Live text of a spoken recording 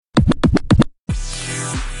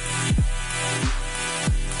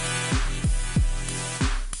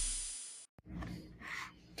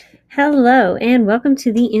Hello, and welcome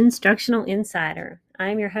to the Instructional Insider.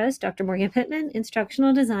 I'm your host, Dr. Morgan Pittman,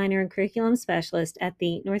 Instructional Designer and Curriculum Specialist at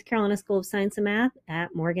the North Carolina School of Science and Math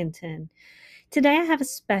at Morganton. Today I have a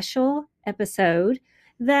special episode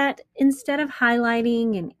that instead of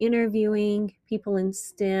highlighting and interviewing people in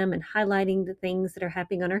STEM and highlighting the things that are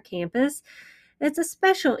happening on our campus, it's a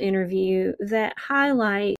special interview that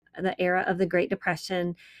highlights the era of the Great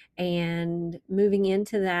Depression, and moving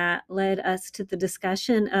into that led us to the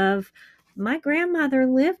discussion of my grandmother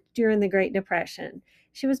lived during the Great Depression.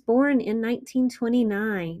 She was born in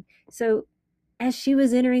 1929. So as she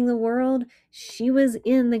was entering the world, she was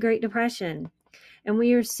in the Great Depression. And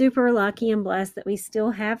we are super lucky and blessed that we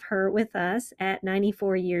still have her with us at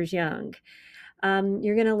 94 years young.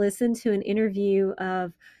 You're going to listen to an interview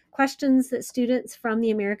of questions that students from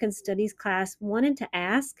the American Studies class wanted to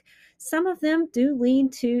ask. Some of them do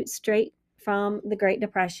lead to straight from the Great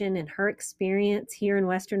Depression and her experience here in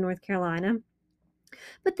Western North Carolina.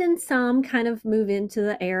 But then some kind of move into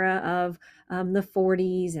the era of the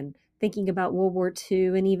 40s and thinking about World War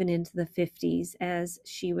II and even into the 50s as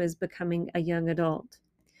she was becoming a young adult.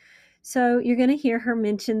 So you're going to hear her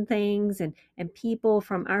mention things and people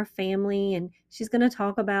from our family, and she's going to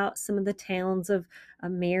talk about some of the towns of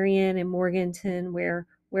Marion and Morganton where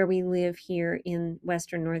we live here in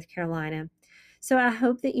Western North Carolina. So I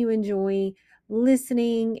hope that you enjoy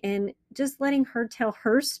listening and just letting her tell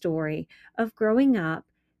her story of growing up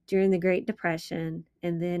during the Great Depression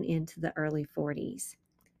and then into the early 40s.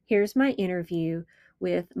 Here's my interview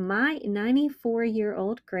with my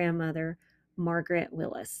 94-year-old grandmother, Margaret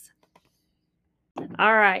Willis.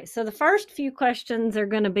 All right. So the first few questions are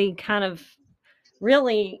going to be kind of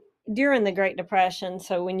really during the Great Depression.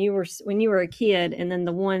 So when you were a kid, and then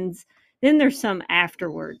then there's some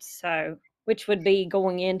afterwards. So which would be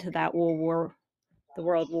going into that World War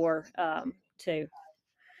II.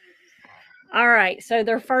 All right. So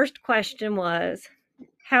their first question was,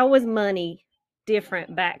 how was money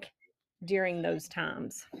different back during those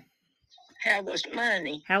times? How was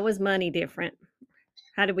money? How was money different?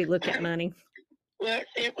 How did we look at money? Well,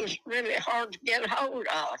 it was really hard to get a hold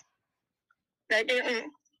of. They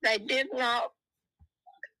did not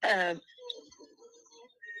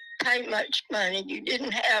pay much money. You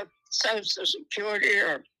didn't have Social Security,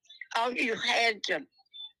 or all you had to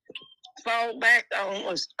fall back on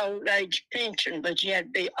was old age pension, but you had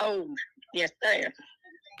to be old to get there.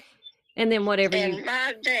 And then whatever and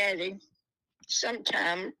my daddy,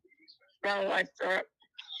 sometime right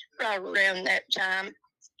around that time,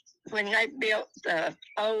 when they built the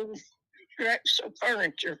old Drexel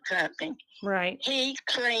Furniture Company, right, he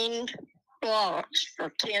cleaned blocks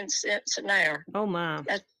for 10 cents an hour. Oh my.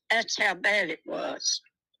 That's how bad it was.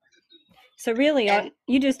 So really,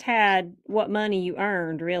 you just had what money you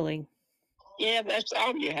earned, really. Yeah, that's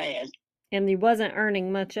all you had. And you wasn't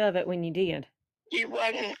earning much of it when you did. You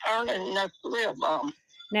wasn't earning enough to live on.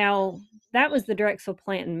 Now, that was the Drexel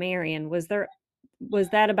plant in Marion. Wasn't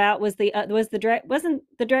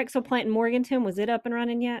the Drexel plant in Morganton, was it up and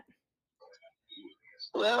running yet?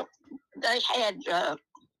 Well, they had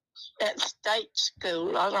that state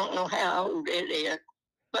school. I don't know how old it is,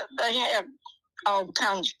 but they have all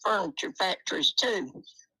kinds of furniture factories too.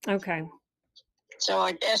 Okay. So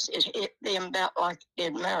I guess it hit them about like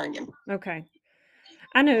it did Marion. Okay.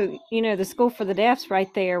 I know, the School for the Deaf's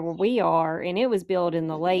right there where we are, and it was built in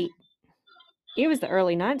it was the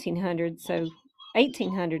early 1900s, so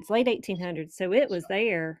 1800s, late 1800s, so it was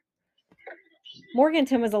there.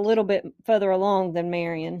 Morganton was a little bit further along than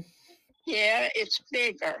Marion. Yeah, it's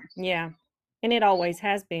bigger. Yeah, and it always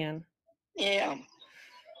has been. Yeah.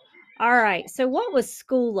 All right, so what was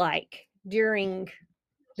school like during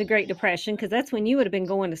the Great Depression? Because that's when you would have been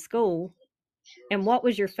going to school. And what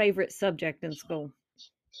was your favorite subject in school?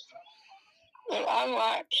 Well, I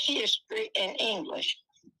like history and English.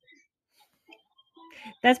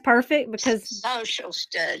 That's perfect because social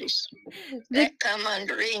studies that come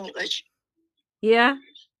under English. Yeah.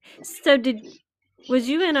 So did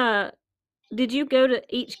you go to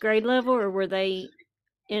each grade level, or were they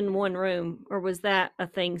in one room, or was that a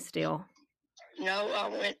thing still? No, I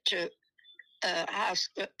went to high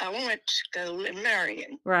school. I went to school in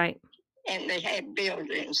Marion. Right. And they had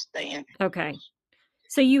buildings then. Okay.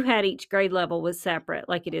 So you had each grade level was separate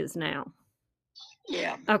like it is now?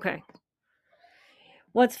 Yeah. Okay.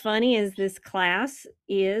 What's funny is this class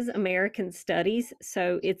is American Studies,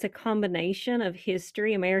 so it's a combination of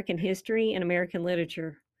history, American history, and American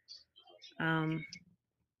literature.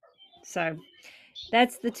 So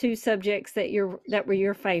that's the two subjects that were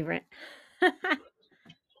your favorite.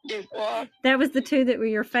 Did what? That was the two that were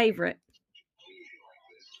your favorite.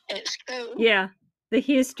 At school? Yeah. The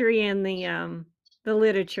history and the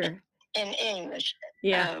literature. in English.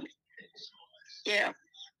 Yeah. Yeah.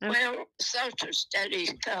 Okay. Well, social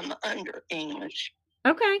studies come under English,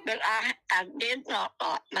 Okay. but I did not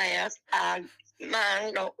like math.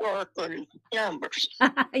 Mine don't work with numbers.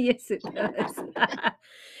 Yes, it does.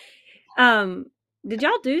 Did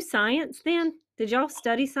y'all do science then? Did y'all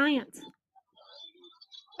study science?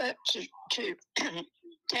 But to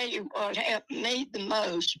tell you what helped me the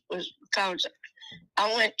most was because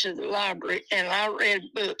I went to the library and I read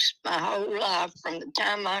books my whole life from the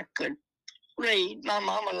time I could read. My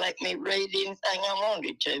mama let me read anything I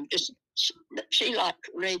wanted to. She liked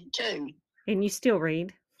to read too. And you still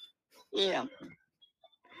read? Yeah.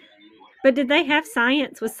 But did they have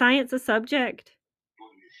science? Was science a subject?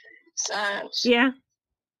 Science. Yeah.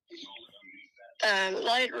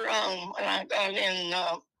 Later on, when I got in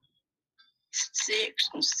 6th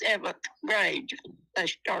and 7th grade, they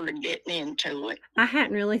started getting into it. I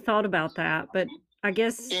hadn't really thought about that, but I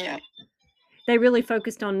guess Yeah. they really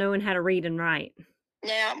focused on knowing how to read and write.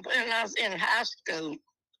 Now, when I was in high school,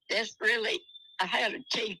 I had a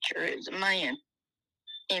teacher as a man,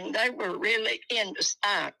 and they were really into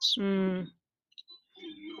science. Mm.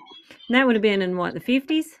 That would have been in what, the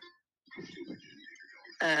 50s?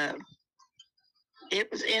 It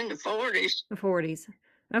was in the 40s. The 40s.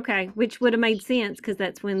 Okay, which would have made sense because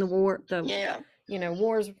that's when the wars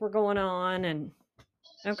were going on. And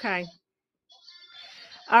okay.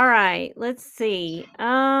 All right, let's see.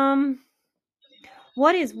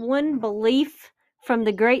 What is one belief from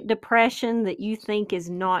the Great Depression that you think is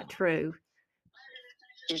not true?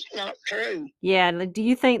 It's not true. Yeah, do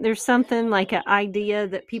you think there's something like an idea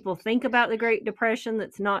that people think about the Great Depression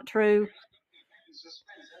that's not true?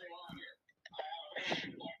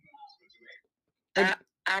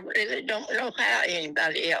 I really don't know how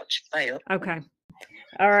anybody else felt. Okay.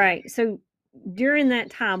 All right. So during that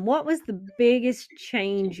time, what was the biggest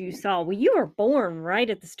change you saw? Well, you were born right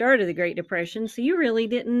at the start of the Great Depression, so you really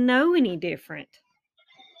didn't know any different.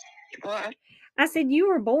 What? I said you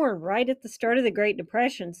were born right at the start of the Great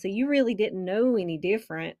Depression, so you really didn't know any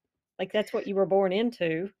different. Like that's what you were born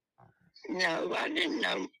into. No, I didn't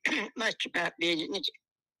know much about business.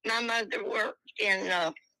 My mother worked in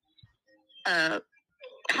a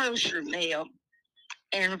kosher mill,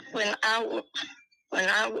 and when I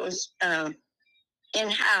was in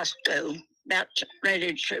high school, about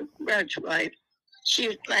ready to graduate, she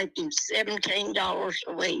was making $17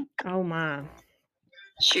 a week. Oh my!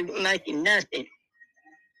 She was making nothing,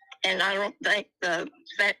 and I don't think the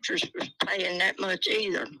factories was paying that much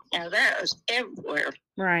either. Now that was everywhere.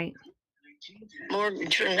 Right.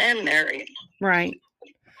 Morganton and Marion. Right.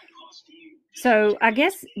 So I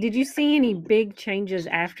guess, did you see any big changes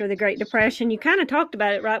after the Great Depression? You kind of talked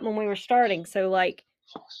about it right when we were starting. So like,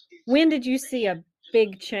 when did you see a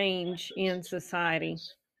big change in society?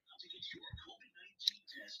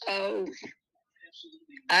 Oh,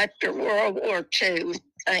 after World War II,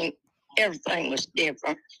 I think everything was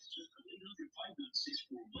different.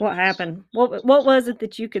 What happened? What was it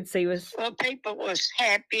that you could see was? Well, people was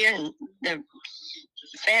happy, and the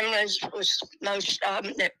families was, most of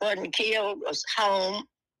them that wasn't killed was home,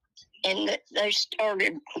 and they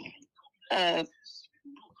started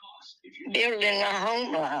building a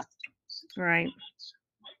home life. Right.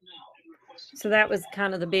 So that was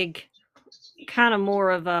kind of the big, kind of more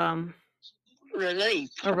of relief.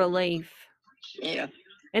 A relief. Yeah.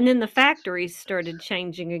 And then the factories started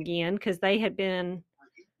changing again because they had been,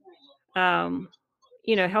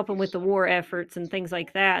 helping with the war efforts and things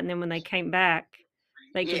like that. And then when they came back,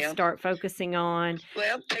 they could start focusing on.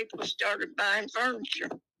 Well, people started buying furniture.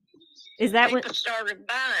 Is that people started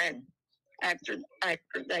buying after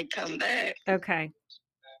they come back? Okay.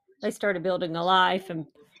 They started building a life and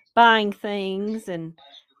buying things, and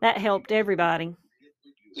that helped everybody.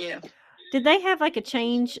 Yeah. Did they have like a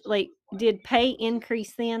change? Like, did pay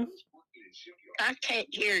increase then? I can't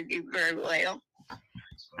hear you very well.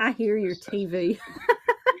 I hear your TV.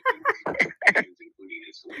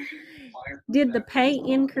 Did the pay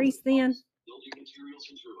increase then?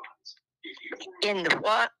 In the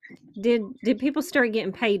what? Did people start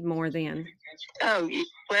getting paid more then? Oh,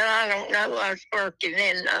 well, I don't know. I was working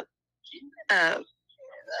in a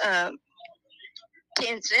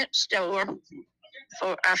 10-cent store.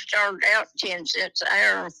 I started out 10 cents an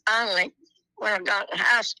hour, and finally, when I got in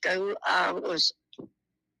high school, I was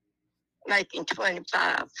making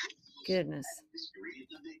 25. Goodness.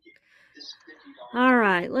 All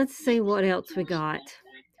right, let's see what else we got.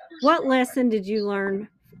 What lesson did you learn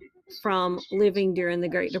from living during the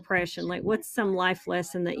Great Depression? Like, what's some life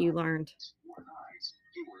lesson that you learned?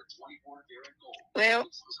 Well,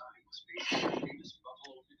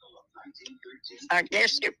 I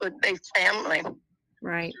guess it would be family.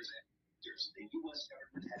 Right.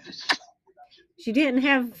 She didn't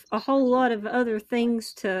have a whole lot of other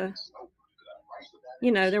things to,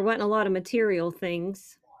 there wasn't a lot of material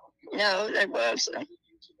things. No, there wasn't.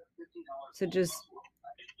 So just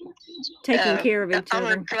taking care of each the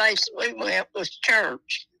other. only place we went was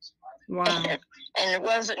church. Wow. And there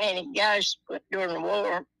wasn't any gas during the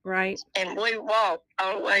war. Right. And we walked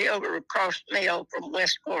all the way over across the mill from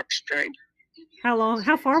West Court Street.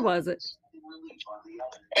 How far was it?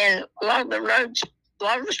 And a lot of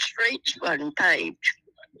the streets wasn't paved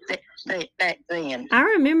back then. I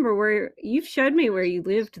remember you've showed me where you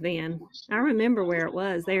lived then. I remember where it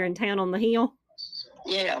was, there in town on the hill.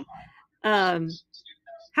 Yeah.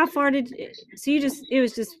 How far was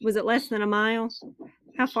it less than a mile?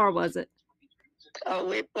 How far was it?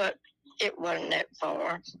 Oh, it wasn't that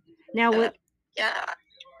far. Now what? Yeah.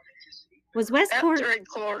 Was West Court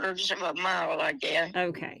 3/4 of a mile, I guess.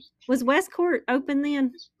 Okay. Was West Court open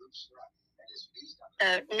then?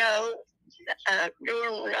 No.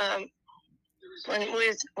 During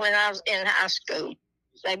when I was in high school,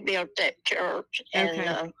 they built that church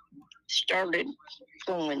and started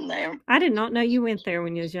going there. I did not know you went there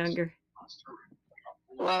when you was younger.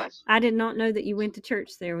 What? I did not know that you went to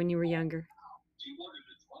church there when you were younger.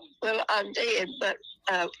 Well, I did, but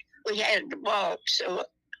we had to walk,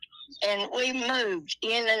 and we moved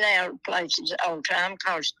in and out of places all the time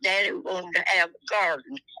because Daddy wanted to have a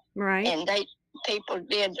garden. Right. And people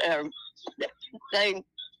did, they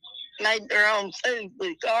made their own food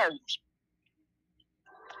with gardens.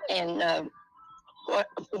 And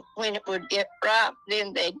when it would get ripe,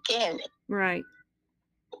 then they'd can it. Right.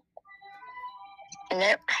 And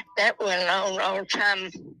that went on all the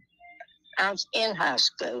time I was in high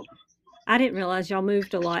school. I didn't realize y'all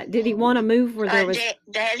moved a lot. Did he want to move where there was...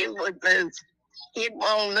 Daddy would move. He'd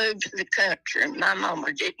want to move to the country. My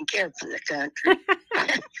mama didn't care for the country.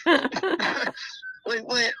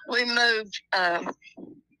 we moved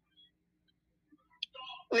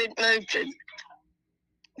we'd moved to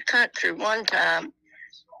the country one time,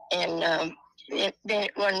 and then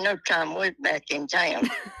it wasn't no time we were back in town.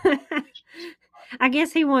 I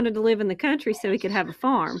guess he wanted to live in the country so he could have a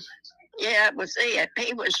farm. Yeah, it was it.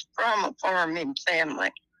 He was from a farming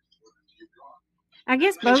family. I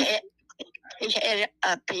guess both. He had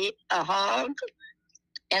a pig, a hog,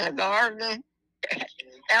 and a garden,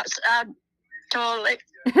 outside toilet,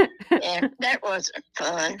 and that wasn't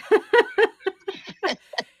fun.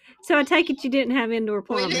 So I take it you didn't have indoor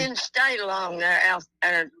plumbing. We didn't stay long there out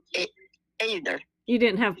there either. You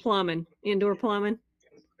didn't have plumbing, indoor plumbing?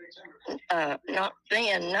 Not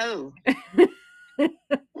then, no.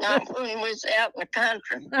 Not when we was out in the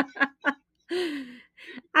country.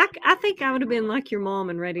 I think I would have been like your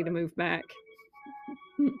mom and ready to move back.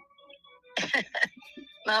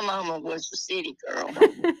 My mama was a city girl,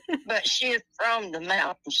 but she's from the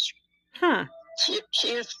mountains. Huh.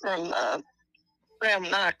 She's from Grand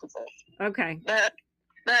Michaelville. Okay. But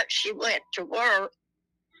she went to work.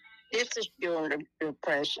 This is during the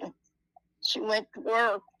Depression. She went to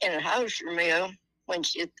work in a hosier mill when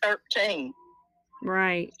she was 13.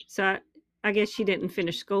 Right. So I guess she didn't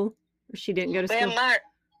finish school, or she didn't go to school.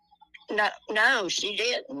 No, she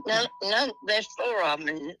didn't. None. There's 4 of them,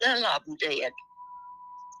 and none of them did.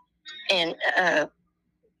 And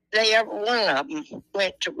every one of them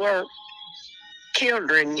went to work.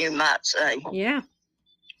 Children, you might say. Yeah.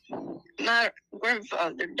 My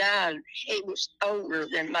grandfather died. He was older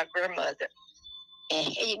than my grandmother, and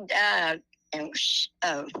he died. And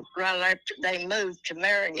right after they moved to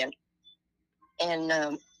Marion,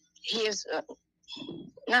 and he's a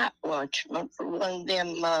night watchman for one of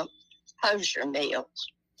them hosier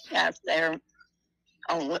mills out there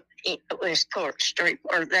on West Court Street,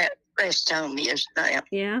 where that rest home is now.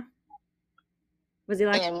 Yeah. Was he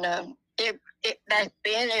like? And back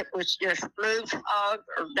then it was just move, hog,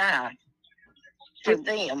 or die. For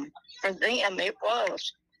them it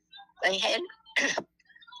was.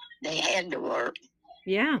 They had to work.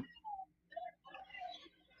 Yeah.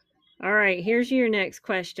 All right, here's your next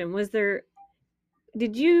question.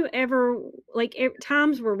 Did you ever,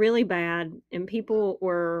 times were really bad and people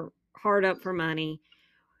were hard up for money.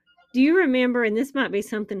 Do you remember, and this might be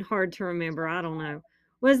something hard to remember, I don't know,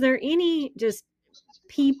 was there any just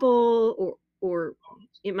people or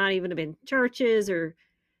it might even have been churches or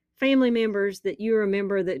family members that you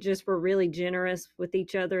remember that just were really generous with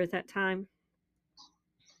each other at that time?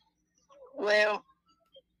 Well,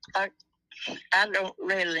 I don't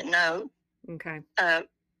really know. Okay.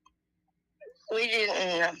 We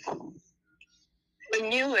didn't. We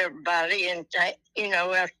knew everybody, and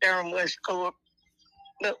out there in West Court,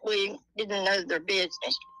 but we didn't know their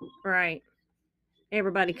business. Right.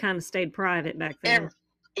 Everybody kind of stayed private back then.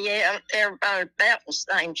 Everybody about the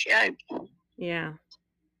same shape. Yeah.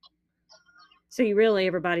 So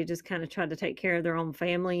everybody just kind of tried to take care of their own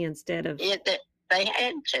family instead of. Yeah, they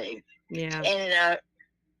had to. Yeah. And that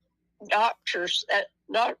doctor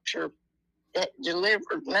that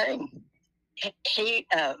delivered me, he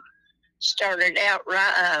started out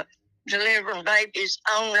delivering babies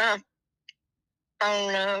on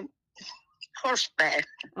horseback.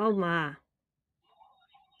 Oh my.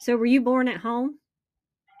 So were you born at home?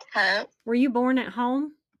 Huh? Were you born at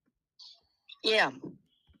home? Yeah.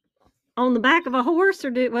 On the back of a horse,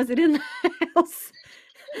 or was it in the house?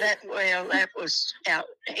 That was out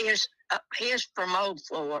his from Old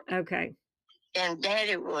Fort. Okay. And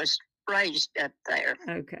Daddy was raised up there.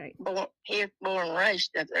 Okay. He was born and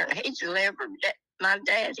raised up there. He delivered my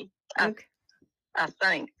daddy. Okay. I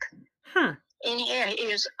think. Huh. And yeah, he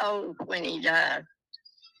was old when he died.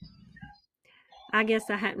 I guess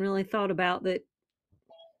I hadn't really thought about that.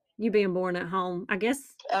 You being born at home, I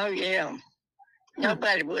guess. Oh yeah.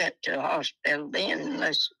 Nobody went to a hospital then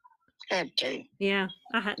unless had to. Yeah,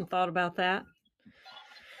 I hadn't thought about that.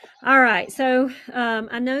 All right, so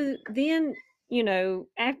I know then,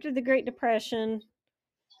 after the Great Depression,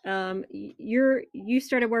 you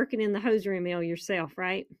started working in the hosiery mill yourself,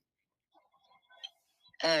 right?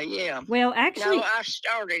 Yeah. Well, actually, no, I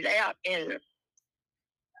started out in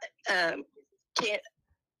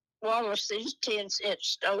Wallace's 10-cent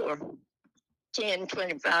store, 10,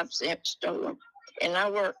 25-cent store, and I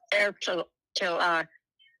worked there till I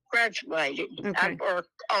graduated. Okay. I worked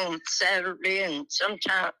on Saturday and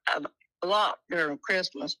sometimes a lot during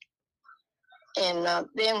Christmas. And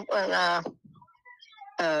then when I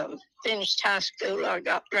finished high school, I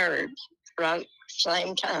got married right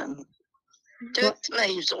same time. Took the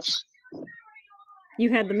measles.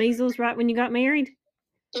 You had the measles right when you got married?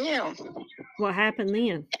 Yeah. What happened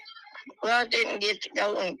then? Well, I didn't get to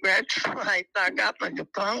go and graduate. I got my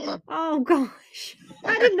diploma. Oh, gosh.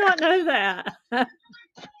 I did not know that.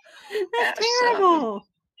 That's terrible.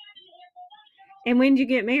 And when did you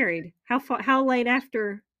get married? How late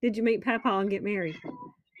after did you meet Papa and get married?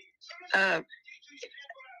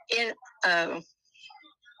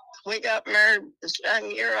 We got married the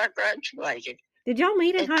same year I graduated. Did y'all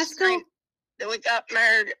meet in high school? We got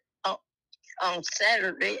married on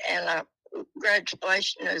Saturday, and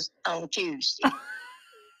graduation is on Tuesday.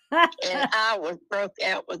 And I broke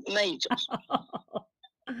out with measles.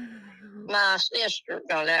 My sister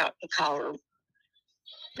got out and caught her.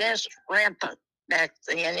 That's rampant back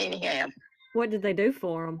then, anyhow. What did they do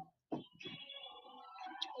for them?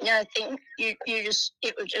 Nothing. It was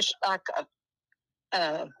just like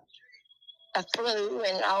a flu,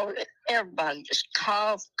 and everybody just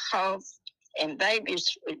coughed, and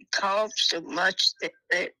babies would cough so much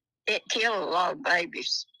that it killed a lot of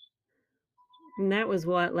babies. And that was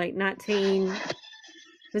what, like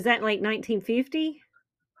was that like 1950?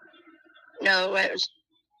 No,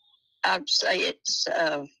 I'd say it's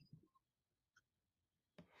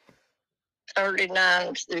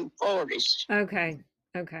 39 through 40s.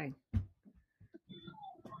 Okay.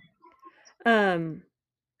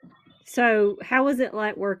 So how was it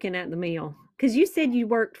like working at the mill? Because you said you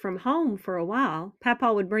worked from home for a while.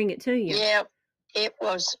 Papa would bring it to you. Yeah, it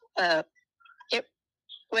was.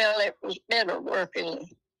 It was better working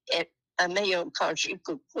at a mill because you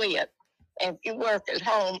could quit. And if you work at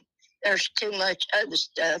home, there's too much other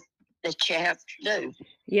stuff that you have to do.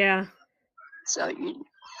 Yeah. So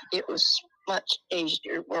it was much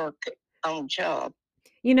easier work on job.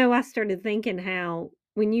 I started thinking how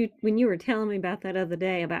when you were telling me about that other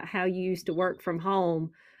day about how you used to work from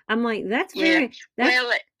home, I'm like, well,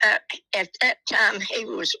 at that time he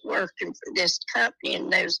was working for this company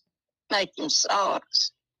and they was making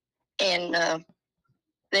socks, and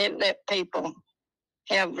they let people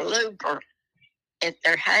have a looper at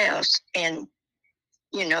their house and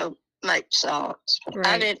make socks. Right.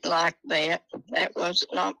 I didn't like that. That was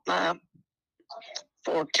not my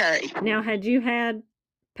forte. Now, had you had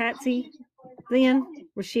Patsy then?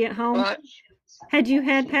 Was she at home? What? Had you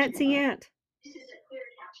had Patsy yet?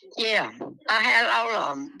 Yeah, I had all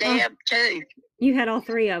of them. Deb, too. You had all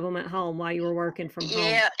three of them at home while you were working from home.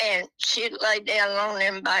 Yeah, and she'd lay down on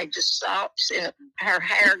them bags of socks, and her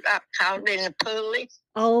hair got caught in the pulley.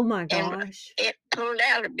 Oh, my gosh. And it pulled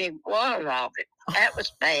out a big wad of it. That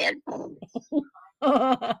was bad.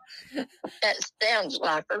 That sounds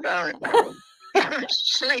like her, don't it?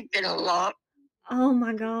 Sleeping a lot. Oh,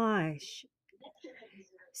 my gosh.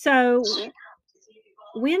 So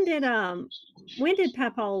when did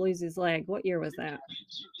Papa lose his leg? What year was that?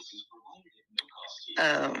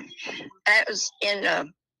 That was in the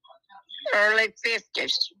early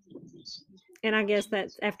 50s. And I guess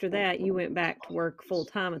that's after that you went back to work full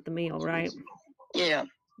time at the mill, right? Yeah.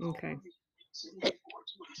 Okay.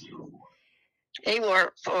 He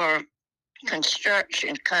worked for a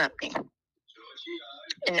construction company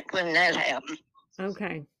when that happened.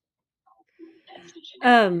 Okay.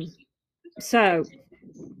 So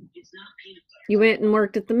you went and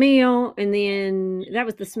worked at the mill, and then that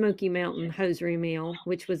was the Smoky Mountain Hosiery Mill,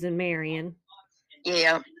 which was in Marion.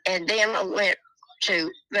 Yeah, and then I went to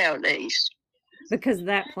Valdez. Because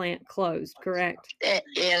that plant closed, correct? And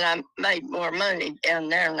I made more money down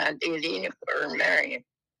there than I did anywhere in Marion.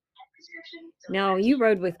 Now, you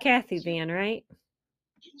rode with Kathy then, right?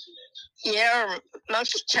 Yeah,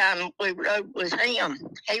 most of the time we rode with him.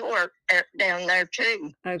 He worked down there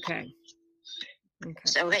too. Okay.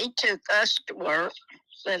 So he took us to work,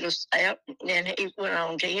 let us out, and then he went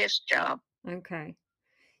on to his job. Okay.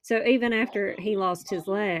 So even after he lost his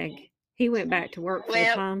leg, he went back to work full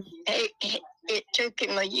time? It took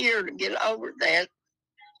him a year to get over that,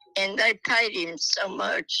 and they paid him so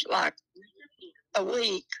much, like a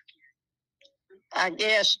week, I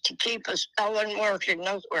guess, to keep us. I wasn't working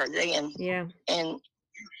nowhere then. Yeah. And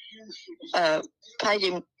paid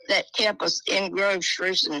him that kept us in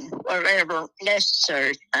groceries and whatever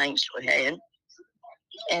necessary things we had.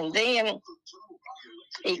 And then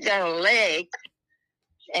he got a leg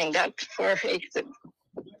and got to where he could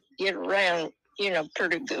get around,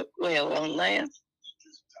 pretty good well on that.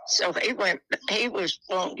 So he was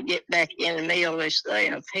wanting to get back in the mill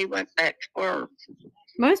himself. He went back to work.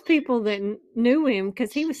 Most people that knew him,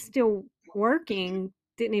 because he was still working,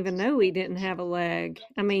 didn't even know he didn't have a leg.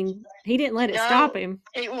 I mean, he didn't let it stop him.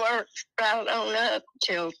 He worked right on up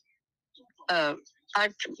till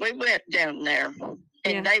after we went down there.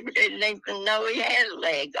 And they didn't even know he had a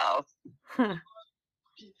leg off. Huh.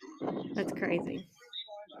 That's crazy.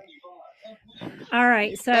 All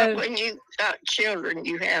right, so... But when you got children,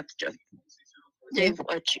 you have to do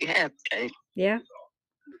what you have to. Yeah.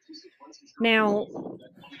 Now,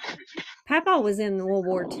 Papa was in World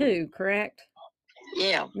War II, correct?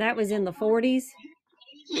 Yeah. That was in the 40s?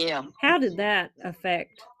 Yeah. How did that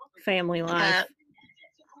affect family life?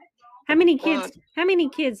 How many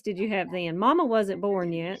kids did you have then? Mama wasn't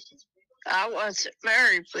born yet. I wasn't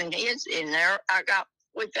married when he was in there.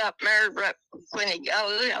 We got married right when he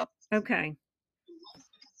got out. Okay.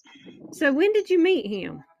 So when did you meet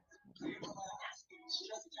him?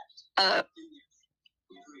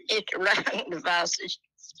 It's around devices.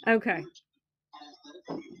 Okay.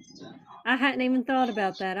 I hadn't even thought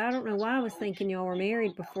about that. I don't know why I was thinking y'all were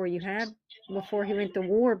married before he went to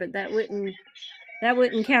war, but that wouldn't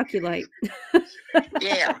calculate.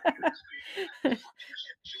 Yeah.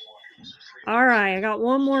 All right, I got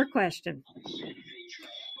one more question.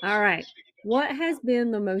 All right. What has been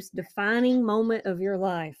the most defining moment of your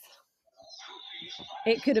life?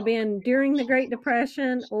 It could have been during the Great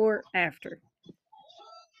Depression or after.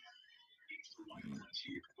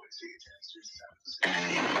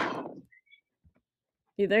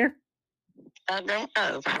 You there? I don't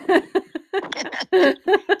know. To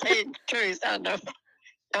tell you the truth, I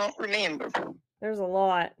don't remember. There's a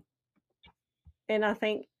lot. And I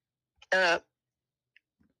think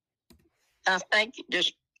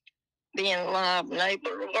just being alive and able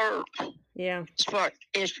to work. Yeah.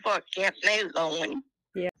 It's what kept me going.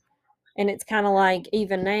 Yeah. And it's kind of like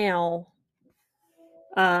even now,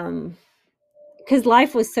 because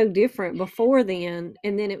life was so different before then,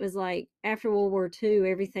 and then it was like after World War II,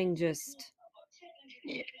 everything just...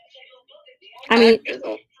 Yeah. I mean, after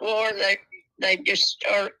the war, they just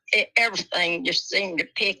started, everything just seemed to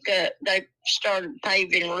pick up. They started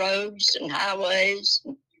paving roads and highways,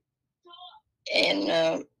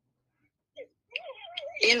 and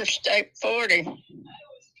Interstate 40.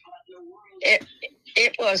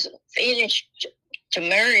 It wasn't finished to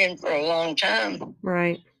Marion for a long time.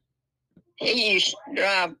 Right. He used to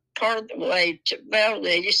drive part of the way to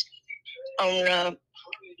Valdez on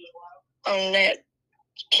that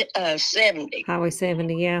 70. Highway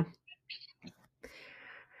 70, yeah.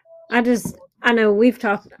 I know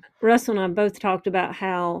Russell and I both talked about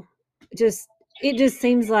how it just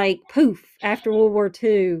seems like poof, after World War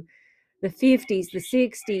II, the 50s, the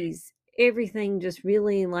 60s, everything just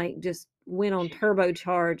really just went on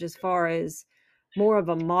turbocharge as far as more of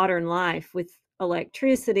a modern life with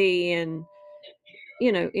electricity and,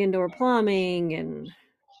 indoor plumbing and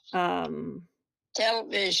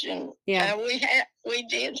television. Yeah. We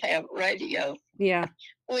did have radio. Yeah.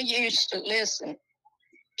 We used to listen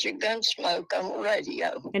to Gunsmoke on the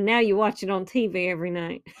radio. And now you watch it on TV every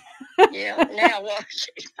night. Yeah, now watch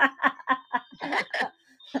it.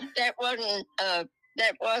 That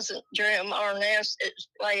wasn't Jerem Arness. It's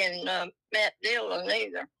playing Matt Dillon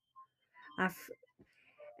either.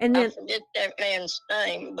 And then I forget that man's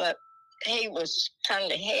name, but he was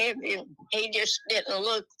kind of heavy. He just didn't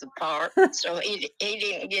look the part, so he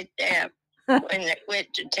didn't get that when it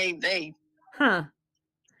went to TV.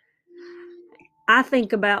 I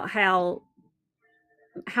think about how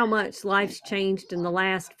much life's changed in the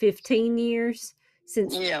last 15 years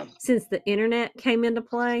since the internet came into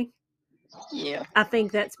play. Yeah. I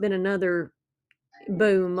think that's been another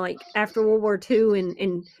boom, like after World War II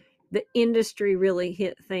and the industry really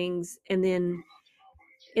hit things, and then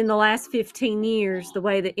in the last 15 years, the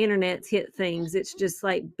way the internet's hit things, it's just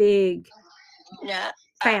like big,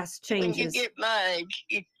 fast changes. When you get my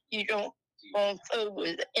age, you don't want to fool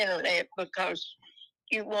with the internet because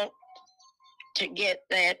you want to get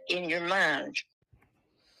that in your mind.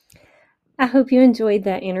 I hope you enjoyed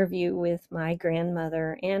that interview with my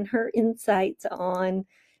grandmother and her insights on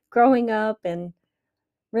growing up and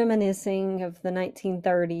reminiscing of the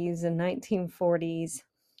 1930s and 1940s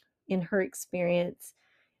in her experience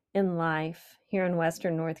in life here in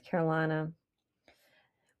Western North Carolina.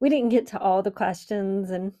 We didn't get to all the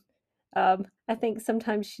questions, and I think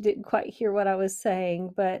sometimes she didn't quite hear what I was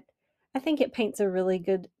saying, but I think it paints a really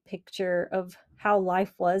good picture of how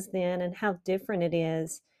life was then and how different it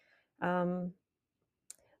is.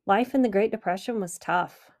 Life in the Great Depression was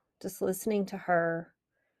tough. Just listening to her,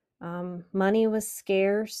 money was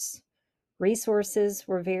scarce, resources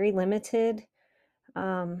were very limited.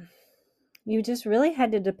 You just really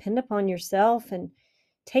had to depend upon yourself and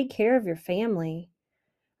take care of your family.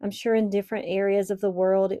 I'm sure in different areas of the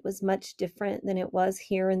world it was much different than it was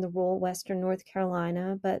here in the rural Western North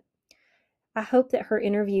Carolina, but I hope that her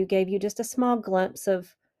interview gave you just a small glimpse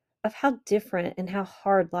of how different and how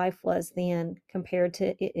hard life was then compared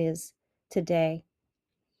to it is today.